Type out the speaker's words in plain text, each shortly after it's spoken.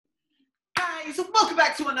guys, welcome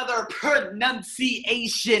back to another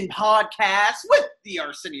pronunciation podcast with the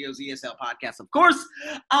Arsenio's ESL podcast. Of course,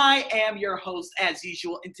 I am your host as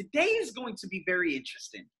usual, and today is going to be very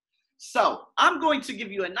interesting. So, I'm going to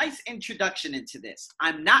give you a nice introduction into this.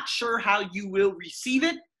 I'm not sure how you will receive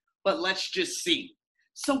it, but let's just see.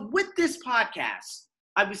 So, with this podcast,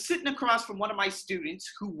 I was sitting across from one of my students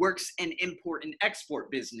who works in import and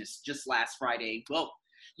export business just last Friday. Well,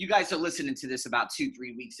 you guys are listening to this about 2-3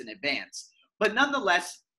 weeks in advance. But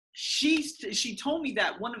nonetheless, she told me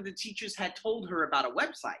that one of the teachers had told her about a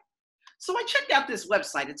website. So I checked out this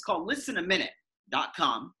website. It's called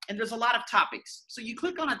listenaminute.com, and there's a lot of topics. So you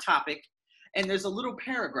click on a topic, and there's a little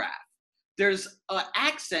paragraph. There's an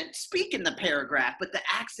accent, speak in the paragraph, but the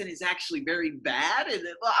accent is actually very bad.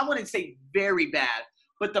 Well, I wouldn't say very bad,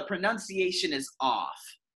 but the pronunciation is off,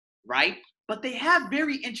 right? But they have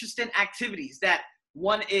very interesting activities that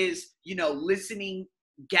one is, listening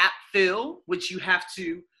gap fill, which you have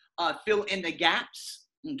to fill in the gaps,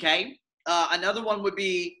 okay? Another one would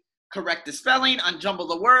be correct the spelling, unjumble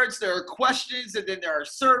the words. There are questions, and then there are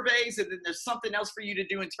surveys, and then there's something else for you to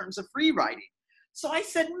do in terms of free writing. So I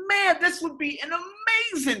said, man, this would be an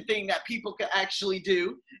amazing thing that people could actually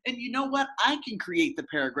do. And you know what? I can create the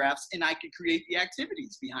paragraphs, and I can create the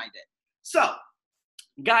activities behind it. So,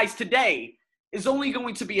 guys, today is only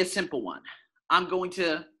going to be a simple one. I'm going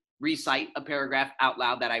to recite a paragraph out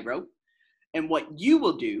loud that I wrote. And what you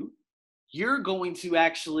will do, you're going to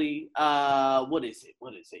actually, what is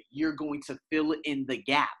it? You're going to fill in the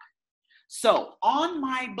gap. So on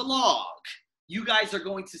my blog, you guys are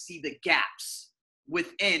going to see the gaps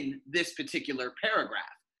within this particular paragraph.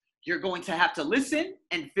 You're going to have to listen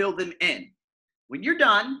and fill them in. When you're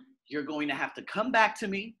done, you're going to have to come back to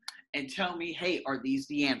me and tell me, hey, are these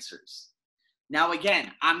the answers? Now,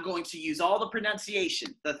 again, I'm going to use all the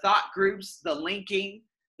pronunciation, the thought groups, the linking,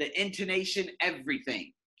 the intonation,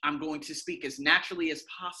 everything. I'm going to speak as naturally as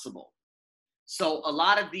possible. So a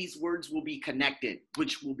lot of these words will be connected,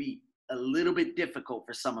 which will be a little bit difficult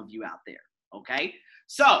for some of you out there, okay?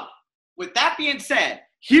 So with that being said,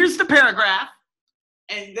 here's the paragraph,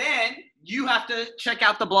 and then you have to check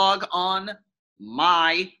out the blog on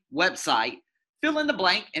my website, fill in the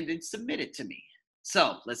blank, and then submit it to me.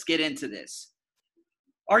 So let's get into this.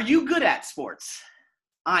 Are you good at sports?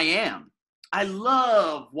 I am. I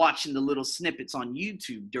love watching the little snippets on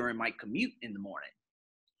YouTube during my commute in the morning.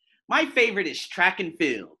 My favorite is track and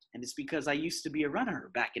field, and it's because I used to be a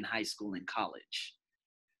runner back in high school and college.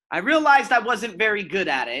 I realized I wasn't very good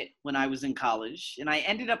at it when I was in college, and I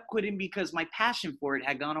ended up quitting because my passion for it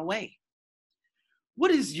had gone away.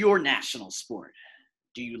 What is your national sport?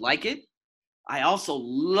 Do you like it? I also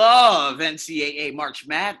love NCAA March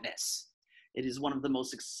Madness. It is one of the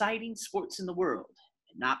most exciting sports in the world,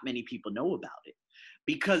 and not many people know about it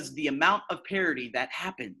because the amount of parity that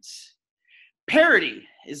happens. Parity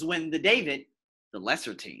is when the David, the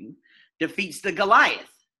lesser team, defeats the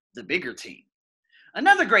Goliath, the bigger team.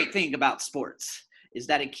 Another great thing about sports is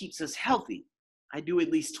that it keeps us healthy. I do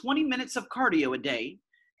at least 20 minutes of cardio a day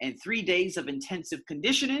and 3 days of intensive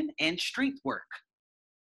conditioning and strength work.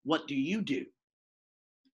 What do you do?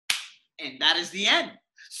 And that is the end.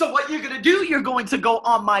 So what you're going to do, you're going to go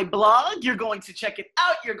on my blog, you're going to check it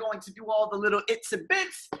out, you're going to do all the little its and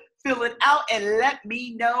bits, fill it out, and let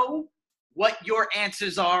me know what your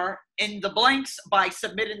answers are in the blanks by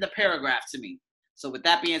submitting the paragraph to me. So with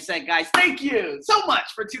that being said, guys, thank you so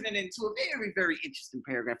much for tuning in to a very, very interesting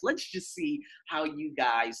paragraph. Let's just see how you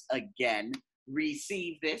guys, again,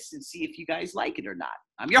 receive this and see if you guys like it or not.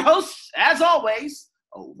 I'm your host, as always,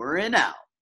 over and out.